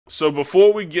So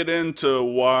before we get into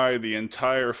why the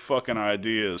entire fucking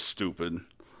idea is stupid,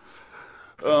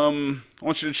 I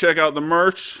want you to check out the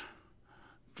merch.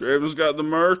 Draven's got the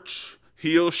merch.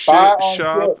 Buy on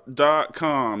foot.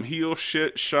 HeelShitShop.com.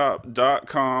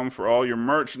 HeelShitShop.com for all your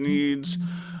merch needs.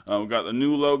 We've got the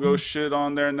new logo shit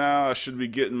on there now. I should be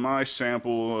getting my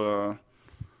sample.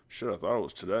 Shit, I thought it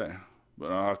was today,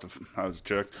 but I'll have to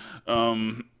check.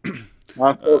 I'm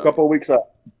still a couple of weeks up.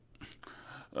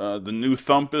 The new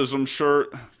Thumpism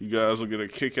shirt. You guys will get a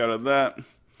kick out of that.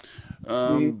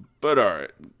 But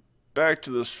alright, back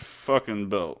to this fucking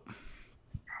belt.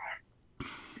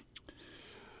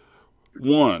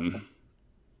 One,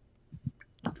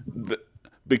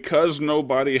 because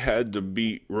nobody had to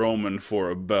beat Roman for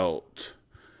a belt,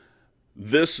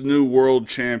 this new world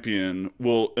champion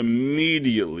will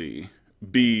immediately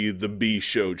be the B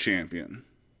Show champion.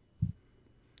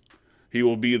 He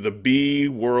will be the B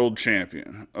World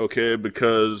Champion, okay?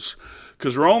 Because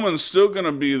Roman's still going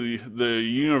to be the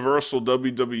Universal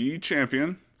WWE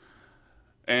Champion,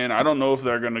 and I don't know if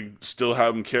they're going to still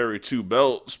have him carry two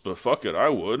belts, but fuck it, I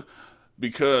would,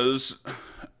 because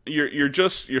you're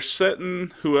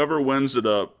setting whoever wins it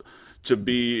up to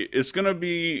be, it's going to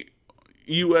be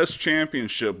U.S.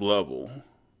 Championship level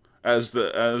as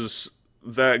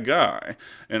that guy,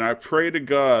 and I pray to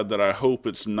God that I hope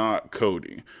it's not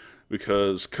Cody.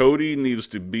 Because Cody needs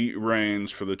to beat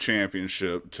Reigns for the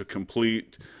championship to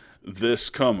complete this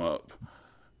come up.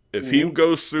 If he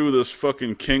goes through this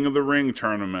fucking King of the Ring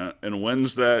tournament and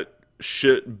wins that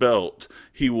shit belt,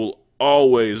 he will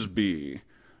always be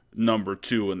number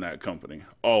 2 in that company.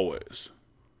 Always.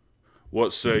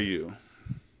 What say you?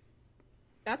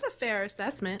 That's a fair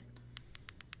assessment.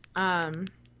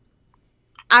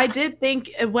 I did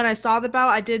think when I saw the belt,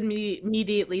 I did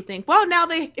immediately think, well, now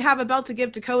they have a belt to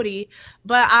give to Cody.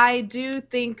 But I do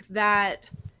think that,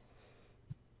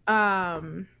 I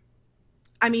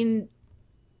mean,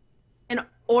 in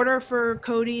order for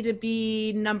Cody to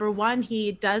be number 1,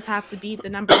 he does have to beat the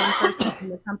number 1 person in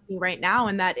the company right now,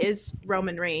 and that is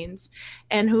Roman Reigns.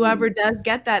 And whoever does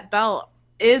get that belt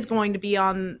is going to be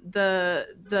on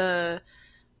the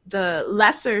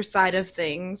lesser side of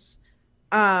things.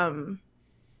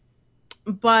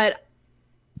 But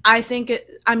I think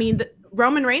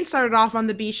Roman Reigns started off on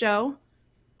the B Show,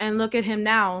 and look at him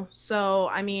now. So,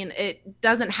 I mean, it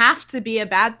doesn't have to be a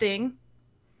bad thing.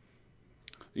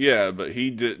 Yeah, but he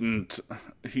didn't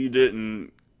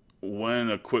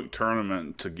win a quick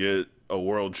tournament to get a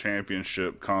world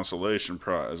championship consolation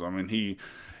prize. I mean,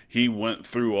 he went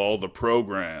through all the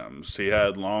programs. He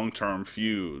had long-term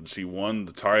feuds. He won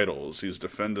the titles. He's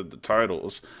defended the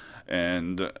titles.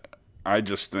 And I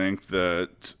just think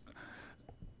that,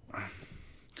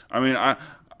 I mean, I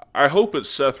hope it's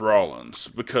Seth Rollins,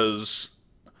 because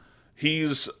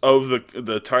he's of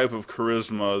the type of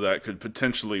charisma that could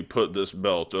potentially put this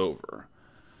belt over.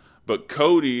 But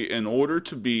Cody, in order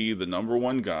to be the number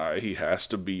 1 guy, he has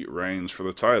to beat Reigns for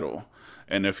the title.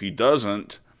 And if he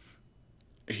doesn't,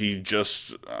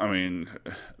 I mean,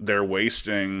 they're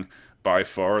wasting by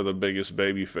far the biggest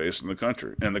babyface in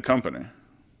the company.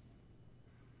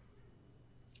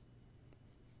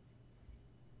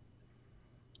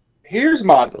 Here's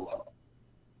my dilemma.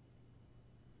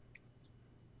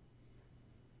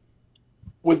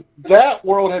 With that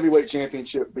World Heavyweight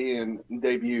Championship being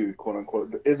debuted, quote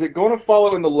unquote, is it going to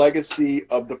follow in the legacy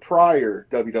of the prior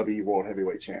WWE World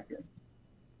Heavyweight Champion?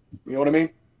 You know what I mean?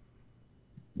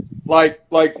 Like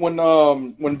when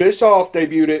Bischoff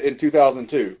debuted it in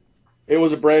 2002, it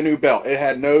was a brand new belt. It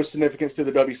had no significance to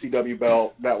the WCW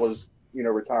belt that was,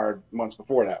 retired months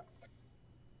before that.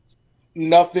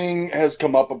 Nothing has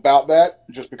come up about that,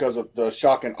 just because of the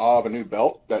shock and awe of a new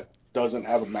belt that doesn't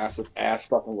have a massive ass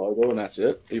fucking logo, and that's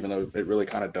it, even though it really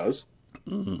kind of does.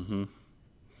 Mm-hmm.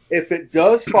 If it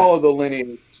does follow the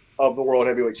lineage of the World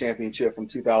Heavyweight Championship from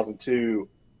 2002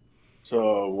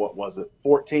 to, what was it,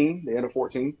 14, the end of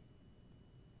 14,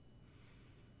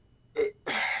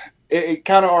 it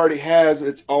kind of already has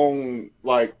its own,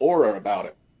 aura about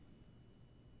it.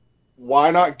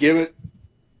 Why not give it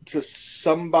to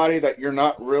somebody that you're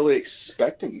not really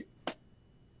expecting?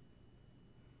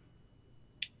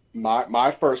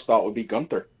 My first thought would be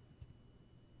Gunther.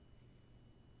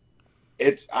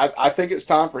 I think it's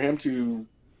time for him to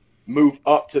move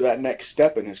up to that next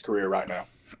step in his career right now.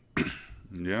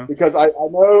 Yeah. Because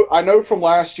I know from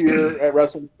last year at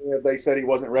WrestleMania they said he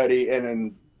wasn't ready, and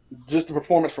then just the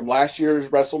performance from last year's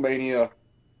WrestleMania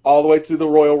all the way to the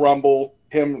Royal Rumble,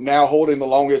 him now holding the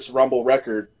longest Rumble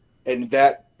record, and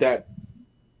that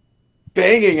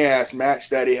banging ass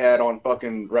match that he had on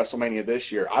fucking WrestleMania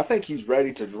this year. I think he's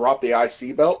ready to drop the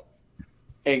IC belt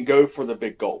and go for the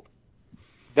big gold.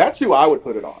 That's who I would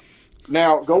put it on.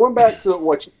 Now, going back to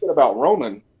what you said about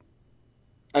Roman,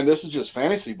 and this is just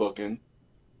fantasy booking,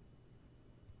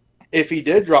 if he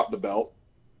did drop the belt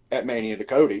at Mania to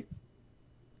Cody,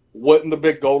 wouldn't the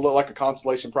big gold look like a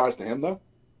consolation prize to him, though?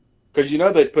 Because you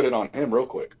know they'd put it on him real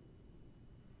quick.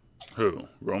 Who?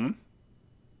 Roman?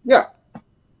 Yeah.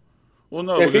 Well,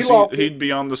 no, because he'd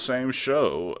be on the same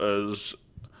show as...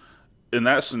 In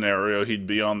that scenario, he'd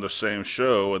be on the same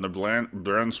show, and the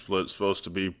brand split's supposed to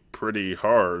be pretty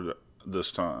hard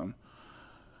this time.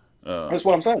 That's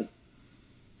what I'm saying.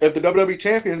 If the WWE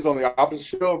Champion's on the opposite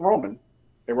show of Roman,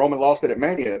 and Roman lost it at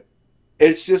Mania,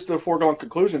 it's just a foregone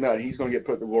conclusion that he's going to get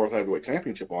put the World Heavyweight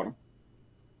Championship on him.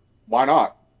 Why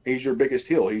not? He's your biggest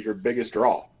heel. He's your biggest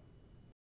draw.